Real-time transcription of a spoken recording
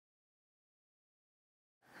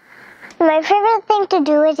My favorite thing to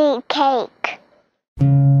do is eat cake.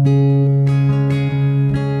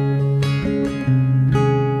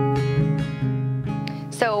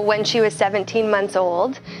 So when she was 17 months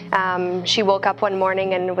old, she woke up one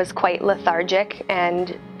morning and was quite lethargic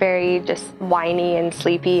and very just whiny and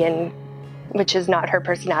sleepy, and which is not her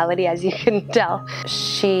personality, as you can tell.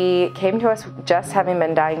 She came to us just having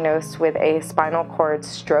been diagnosed with a spinal cord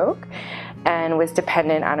stroke and was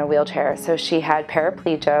dependent on a wheelchair. So she had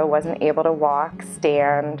paraplegia, wasn't able to walk,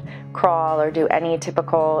 stand, crawl, or do any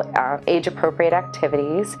typical age-appropriate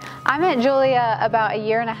activities. I met Julia about 1.5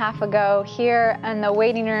 years ago here in the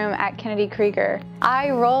waiting room at Kennedy Krieger. I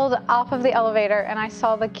rolled off of the elevator and I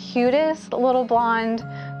saw the cutest little blonde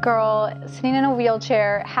girl sitting in a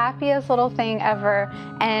wheelchair, happiest little thing ever,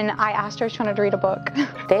 and I asked her if she wanted to read a book.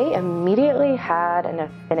 They immediately had an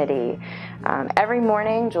affinity. Every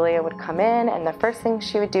morning Julia would come in, and the first thing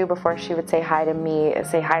she would do before she would say hi to me is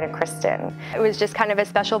say hi to Kristen. It was just kind of a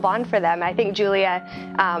special bond for them. I think Julia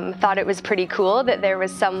thought it was pretty cool that there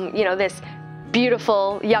was some, this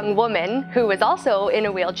beautiful young woman who was also in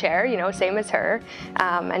a wheelchair, same as her.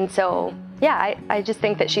 And so, yeah, I just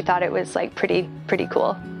think that she thought it was like pretty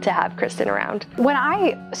cool to have Kristen around. When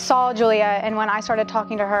I saw Julia and when I started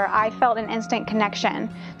talking to her, I felt an instant connection.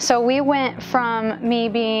 So we went from me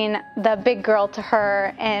being the big girl to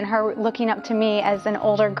her and her looking up to me as an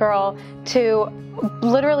older girl to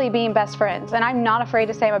literally being best friends. And I'm not afraid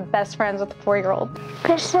to say I'm best friends with a 4-year-old.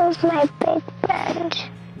 Kristen's my big friend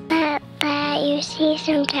that you see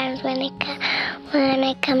sometimes when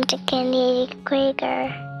I come to Kennedy Krieger.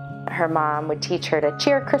 Her mom would teach her to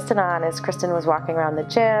cheer Kristen on as Kristen was walking around the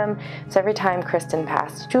gym. So every time Kristen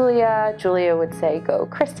passed Julia, Julia would say, "Go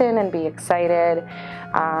Kristen," and be excited.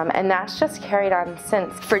 And that's just carried on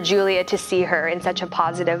since. For Julia to see her in such a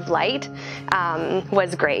positive light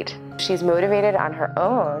was great. She's motivated on her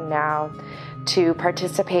own now to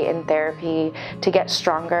participate in therapy, to get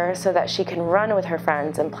stronger so that she can run with her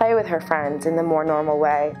friends and play with her friends in the more normal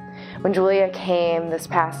way. When Julia came this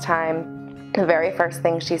past time, the very first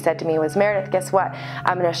thing she said to me was, "Meredith, guess what?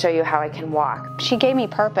 I'm going to show you how I can walk." She gave me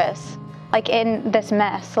purpose, like in this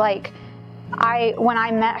mess. Like when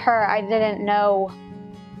I met her, I didn't know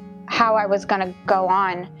how I was going to go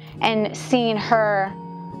on. And seeing her,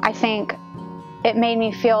 I think it made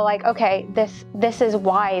me feel like, okay, this is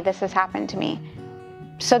why this has happened to me.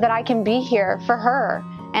 So that I can be here for her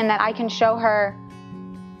and that I can show her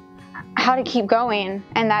how to keep going,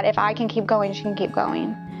 and that if I can keep going, she can keep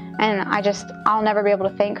going. And I'll never be able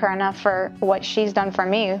to thank her enough for what she's done for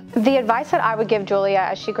me. The advice that I would give Julia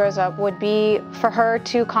as she grows up would be for her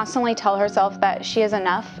to constantly tell herself that she is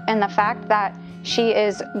enough, and the fact that she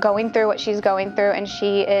is going through what she's going through and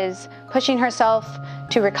she is pushing herself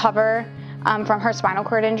to recover from her spinal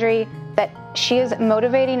cord injury, that she is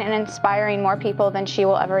motivating and inspiring more people than she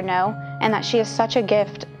will ever know, and that she is such a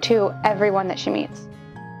gift to everyone that she meets.